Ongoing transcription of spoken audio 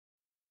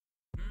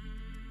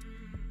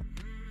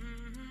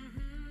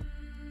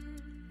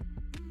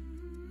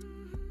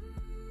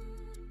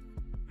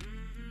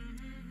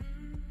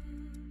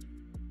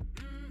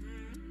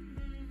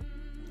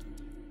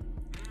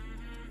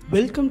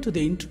Welcome to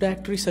the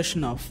introductory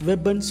session of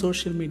Web and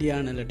Social Media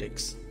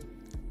Analytics.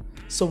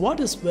 So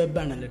what is Web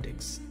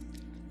Analytics?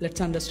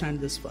 Let's understand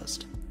this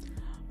first.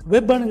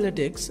 Web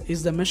Analytics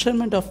is the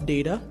measurement of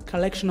data,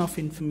 collection of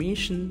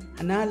information,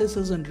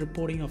 analysis and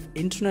reporting of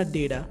internet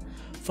data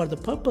for the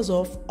purpose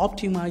of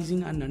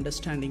optimizing and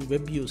understanding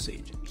web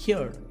usage.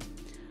 Here,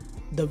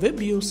 the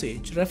web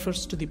usage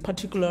refers to the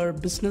particular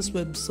business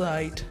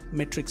website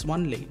metrics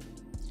only.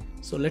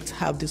 So let's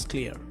have this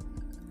clear.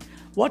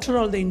 What are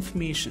all the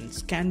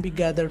informations can be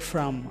gathered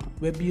from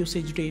web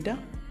usage data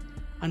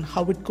and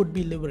how it could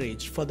be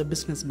leveraged for the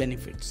business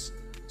benefits?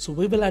 So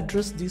we will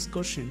address these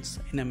questions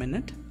in a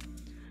minute.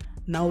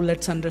 Now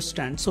let's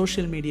understand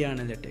social media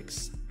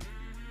analytics.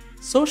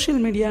 Social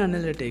media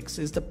analytics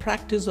is the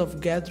practice of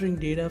gathering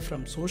data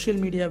from social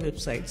media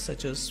websites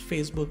such as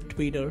Facebook,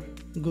 Twitter,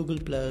 Google+,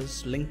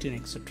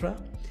 LinkedIn,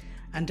 etc.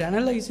 and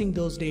analyzing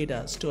those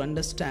data to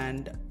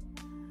understand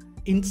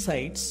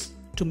insights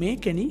to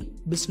make any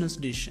business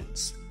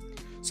decisions.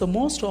 So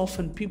most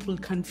often people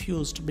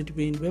confused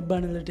between web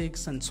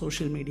analytics and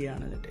social media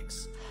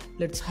analytics.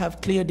 Let's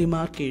have clear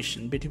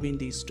demarcation between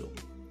these two.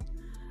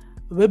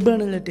 Web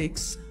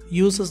analytics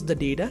uses the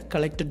data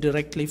collected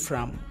directly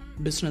from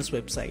business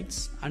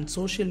websites, and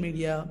social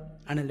media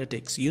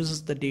analytics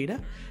uses the data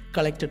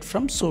collected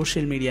from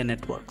social media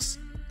networks.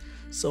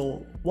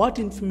 So what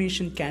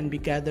information can be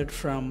gathered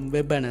from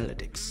web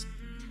analytics?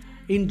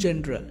 In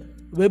general,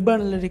 web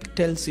analytics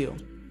tells you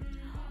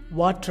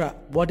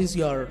what is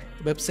your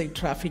website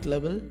traffic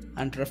level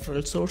and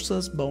referral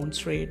sources,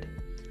 bounce rate,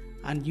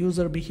 and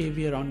user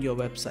behavior on your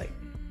website.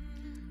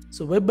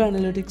 So web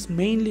analytics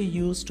mainly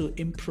used to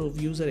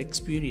improve user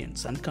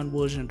experience and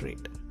conversion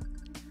rate.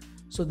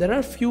 So there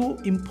are few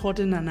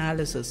important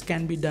analysis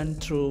can be done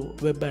through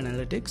web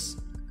analytics.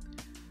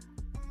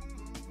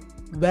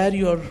 Where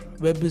your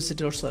web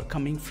visitors are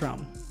coming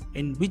from,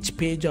 in which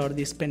page are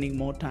they spending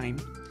more time,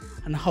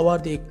 and how are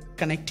they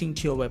connecting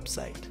to your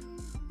website?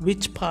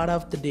 Which part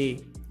of the day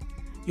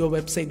your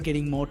website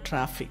getting more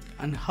traffic,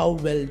 and how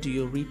well do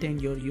you retain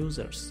your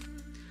users?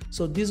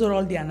 So these are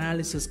all the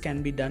analysis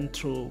can be done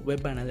through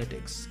web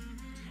analytics.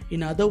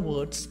 In other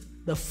words,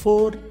 the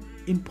 4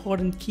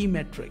 important key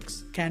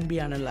metrics can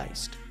be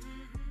analyzed.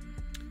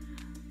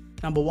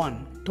 Number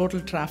 1,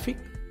 total traffic.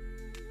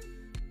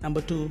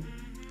 Number 2,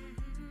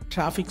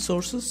 traffic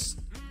sources.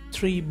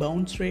 3,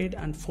 bounce rate,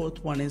 and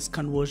 4th one is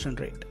conversion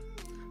rate.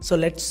 So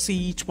let's see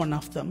each one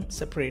of them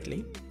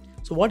separately.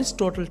 So what is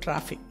total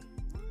traffic?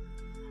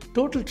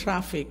 Total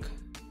traffic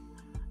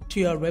to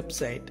your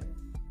website,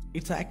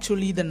 it's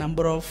actually the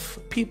number of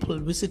people,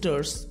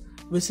 visitors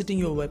visiting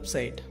your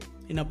website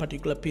in a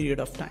particular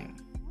period of time.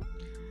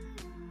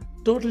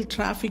 Total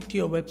traffic to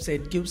your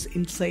website gives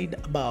insight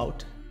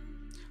about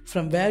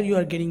from where you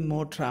are getting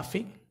more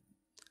traffic.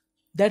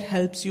 That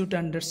helps you to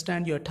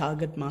understand your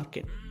target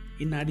market.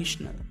 In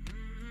addition,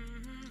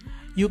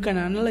 you can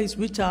analyze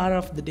which hour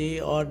of the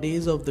day or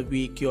days of the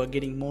week you are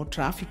getting more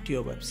traffic to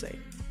your website.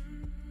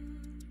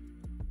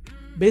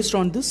 Based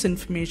on this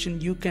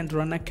information, you can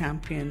run a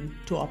campaign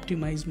to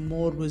optimize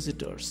more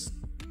visitors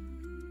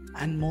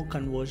and more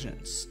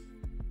conversions.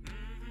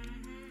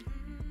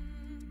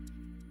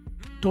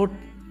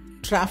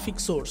 Traffic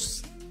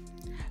source.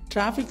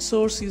 Traffic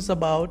source is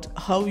about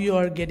how you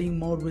are getting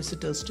more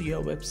visitors to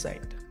your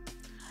website.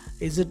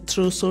 Is it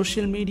through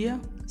social media,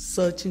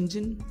 search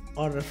engine,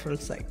 or referral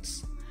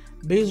sites?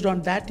 Based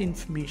on that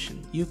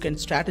information, you can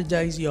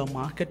strategize your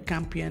market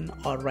campaign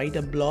or write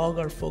a blog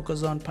or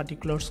focus on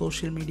particular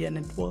social media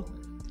network.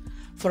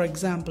 For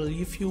example,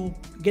 if you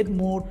get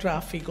more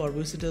traffic or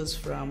visitors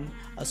from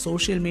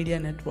social media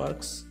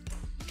networks,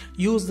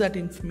 use that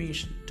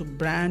information to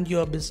brand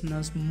your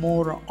business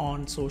more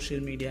on social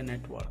media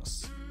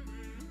networks.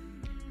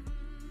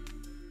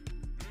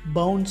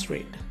 Bounce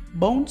rate.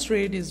 Bounce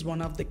rate is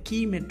one of the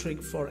key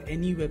metrics for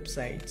any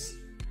websites.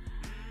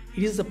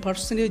 It is the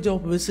percentage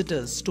of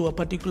visitors to a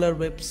particular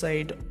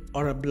website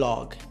or a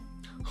blog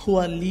who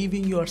are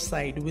leaving your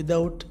site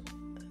without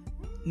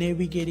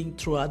navigating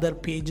through other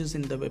pages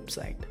in the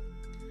website.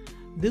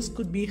 This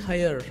could be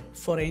higher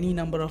for any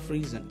number of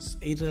reasons: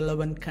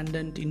 irrelevant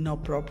content,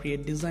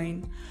 inappropriate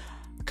design,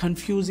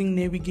 confusing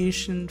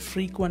navigation,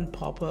 frequent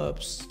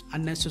pop-ups,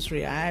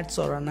 unnecessary ads,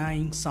 or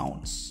annoying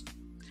sounds.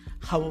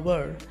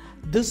 However,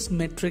 these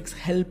metrics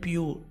help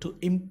you to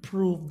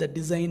improve the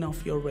design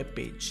of your web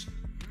page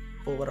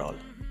overall.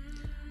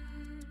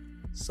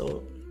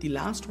 So the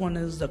last one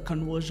is the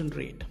conversion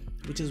rate,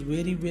 which is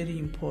very, very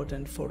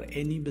important for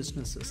any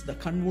businesses. The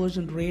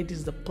conversion rate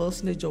is the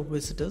percentage of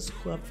visitors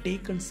who have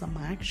taken some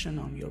action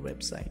on your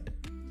website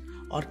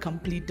or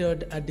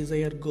completed a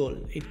desired goal.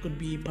 It could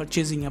be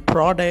purchasing a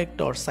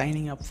product or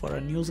signing up for a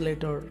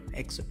newsletter,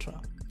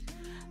 etc.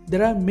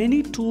 There are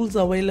many tools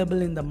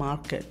available in the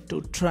market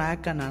to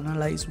track and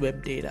analyze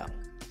web data.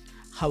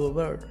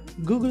 However,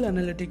 Google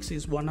Analytics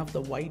is one of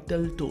the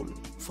vital tools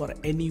for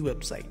any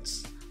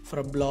websites, for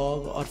a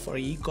blog or for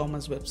an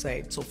e-commerce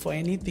website. So for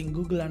anything,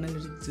 Google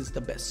Analytics is the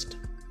best,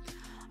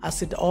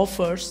 as it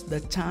offers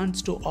the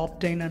chance to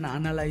obtain and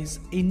analyze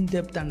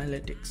in-depth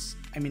analytics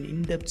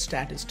in-depth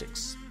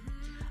statistics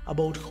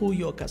about who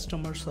your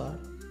customers are,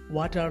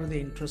 what are they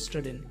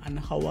interested in, and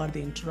how are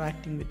they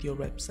interacting with your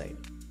website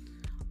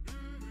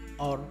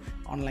or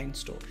online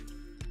store.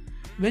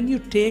 When you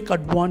take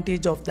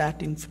advantage of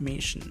that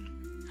information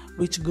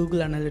which Google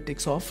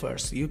Analytics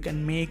offers, you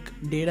can make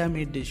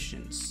data-made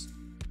decisions.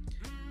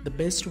 The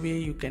best way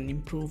you can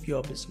improve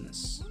your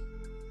business.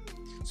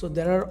 So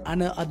there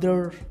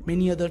are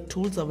many other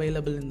tools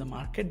available in the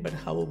market, but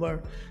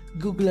however,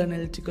 Google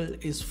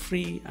Analytics is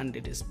free and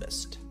it is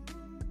best.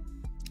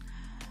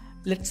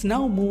 Let's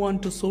now move on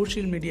to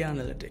social media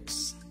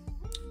analytics.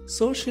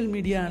 Social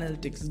media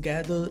analytics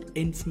gather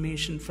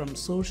information from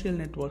social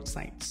network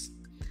sites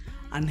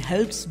and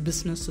helps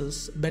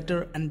businesses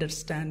better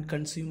understand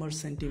consumer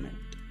sentiment,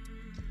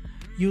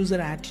 user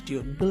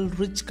attitude, build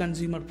rich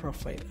consumer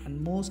profile,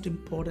 and most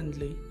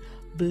importantly,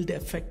 build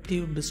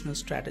effective business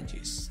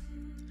strategies.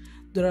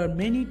 There are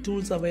many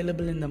tools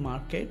available in the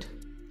market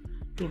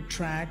to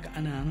track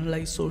and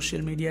analyze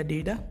social media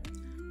data.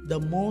 The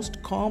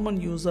most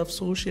common use of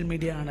social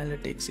media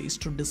analytics is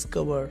to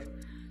discover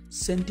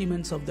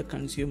sentiments of the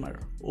consumer,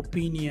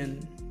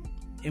 opinion,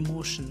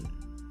 emotion,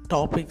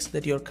 topics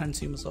that your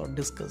consumers are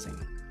discussing.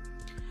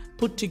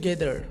 Put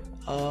together,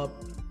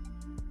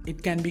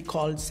 it can be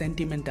called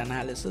sentiment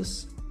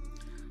analysis.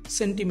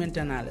 Sentiment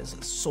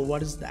analysis. So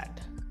what is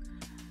that?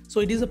 So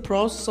it is a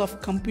process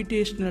of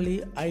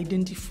computationally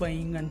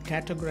identifying and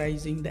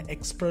categorizing the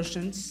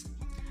expressions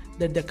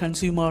that the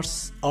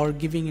consumers are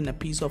giving in a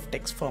piece of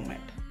text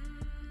format,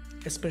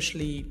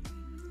 especially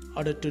in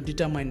order to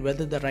determine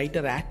whether the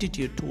writer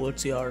attitude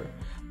towards your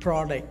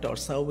product or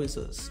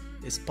services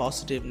is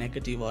positive,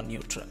 negative, or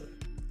neutral.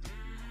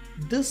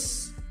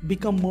 This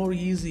become more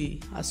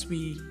easy as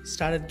we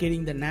started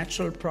getting the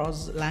natural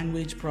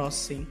language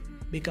processing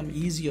become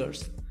easier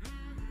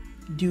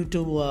due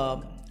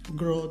to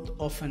growth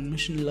of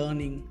machine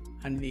learning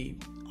and the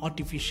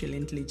artificial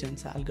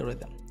intelligence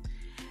algorithm.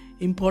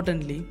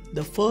 Importantly,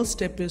 the first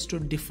step is to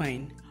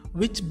define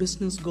which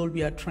business goal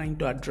we are trying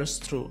to address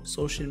through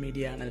social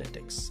media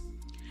analytics.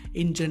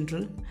 In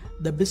general,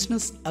 the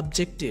business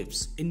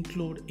objectives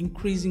include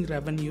increasing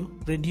revenue,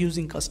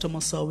 reducing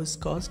customer service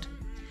cost,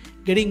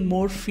 getting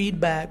more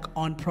feedback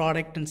on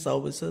product and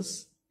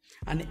services,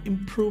 and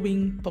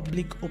improving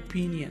public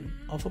opinion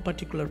of a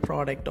particular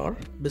product or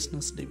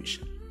business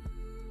division.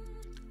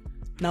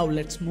 Now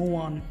let's move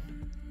on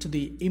to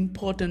the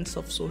importance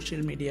of social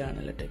media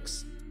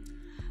analytics.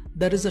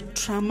 There is a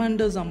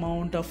tremendous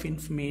amount of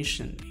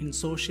information in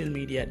social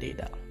media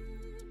data.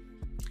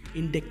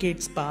 In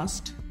decades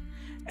past,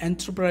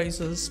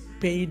 enterprises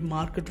paid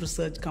market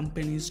research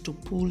companies to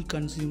pool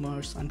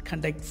consumers and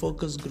conduct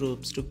focus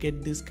groups to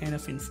get this kind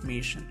of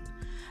information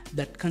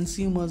that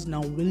consumers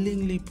now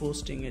willingly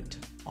posting it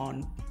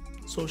on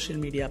social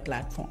media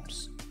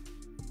platforms.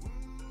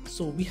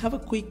 So we have a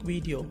quick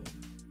video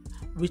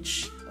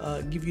which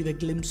give you the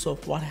glimpse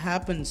of what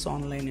happens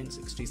online in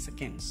 60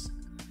 seconds.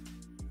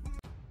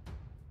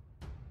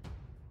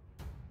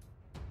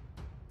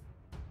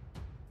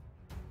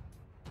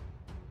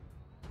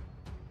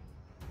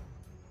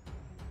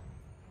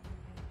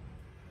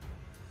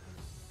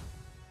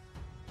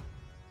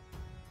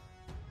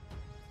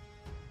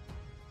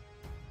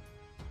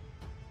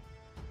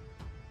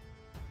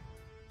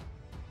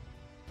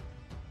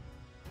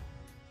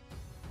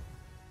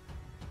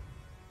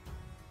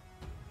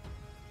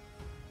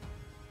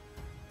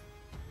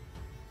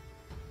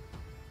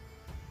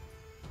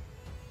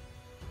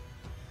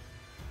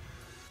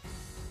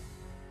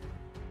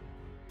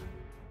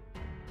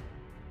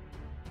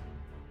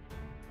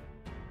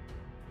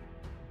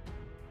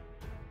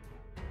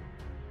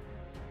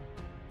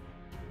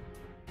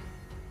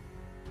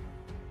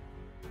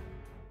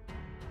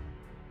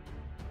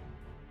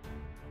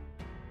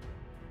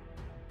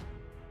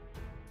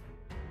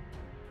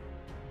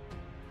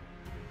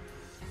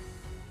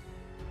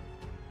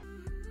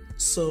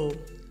 So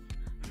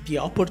the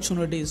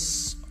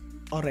opportunities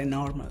are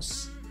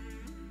enormous.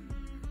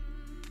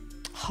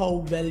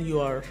 How well you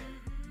are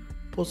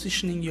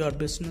positioning your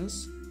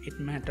business, it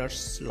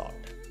matters a lot.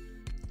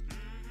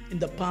 In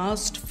the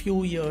past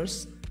few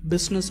years,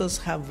 businesses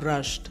have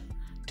rushed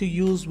to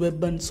use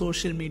web and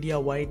social media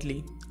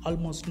widely.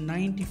 Almost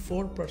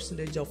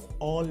 94% of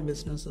all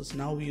businesses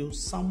now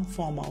use some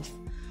form of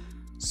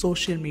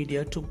social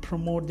media to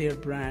promote their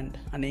brand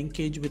and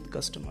engage with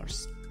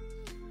customers.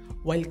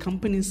 While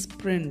companies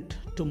sprint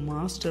to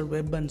master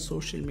web and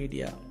social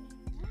media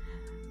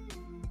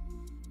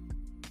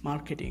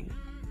marketing,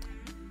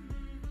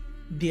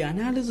 the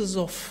analysis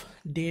of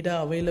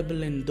data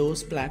available in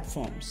those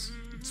platforms,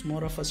 it's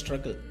more of a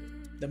struggle.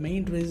 The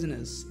main reason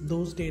is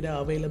those data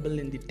available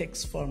in the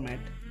text format,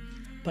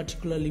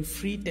 particularly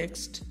free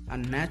text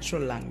and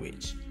natural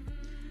language,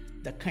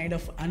 the kind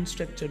of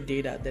unstructured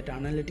data that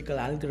analytical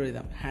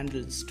algorithm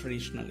handles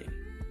traditionally.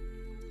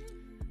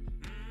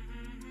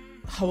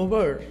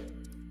 However,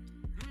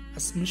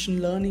 as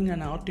machine learning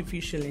and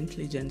artificial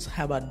intelligence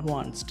have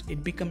advanced,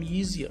 it becomes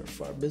easier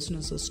for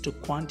businesses to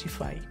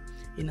quantify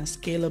in a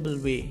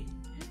scalable way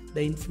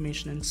the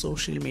information in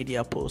social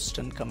media posts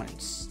and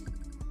comments.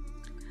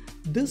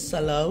 This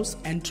allows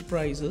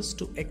enterprises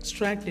to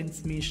extract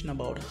information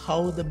about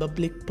how the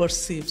public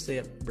perceives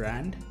their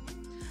brand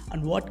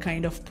and what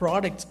kind of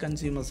products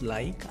consumers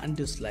like and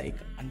dislike,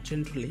 and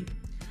generally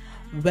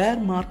where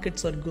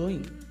markets are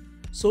going.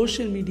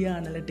 Social media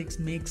analytics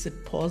makes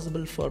it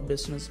possible for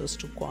businesses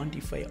to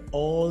quantify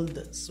all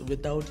this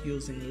without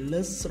using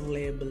less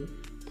reliable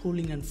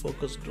pooling and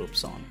focus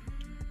groups on.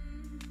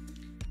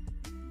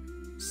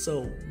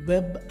 So,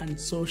 web and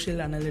social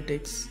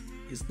analytics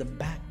is the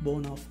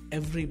backbone of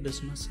every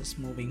business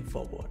moving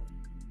forward.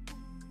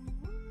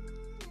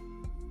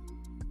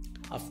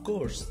 Of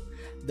course,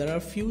 there are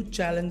few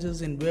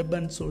challenges in web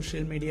and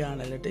social media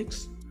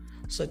analytics,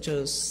 such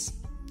as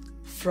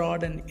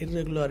fraud and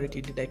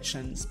irregularity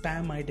detection,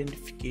 spam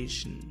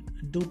identification,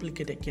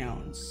 duplicate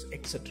accounts,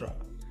 etc.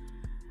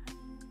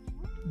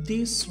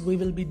 These we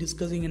will be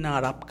discussing in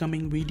our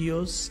upcoming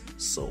videos,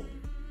 so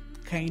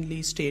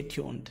kindly stay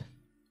tuned.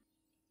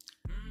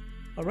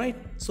 Alright,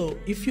 so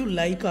if you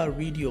like our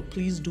video,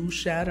 please do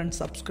share and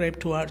subscribe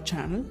to our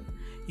channel.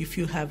 If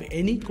you have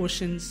any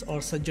questions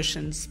or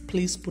suggestions,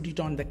 please put it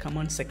on the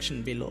comment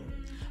section below.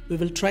 We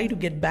will try to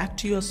get back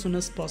to you as soon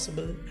as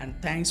possible, and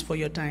thanks for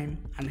your time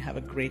and have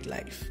a great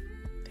life.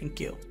 Thank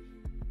you.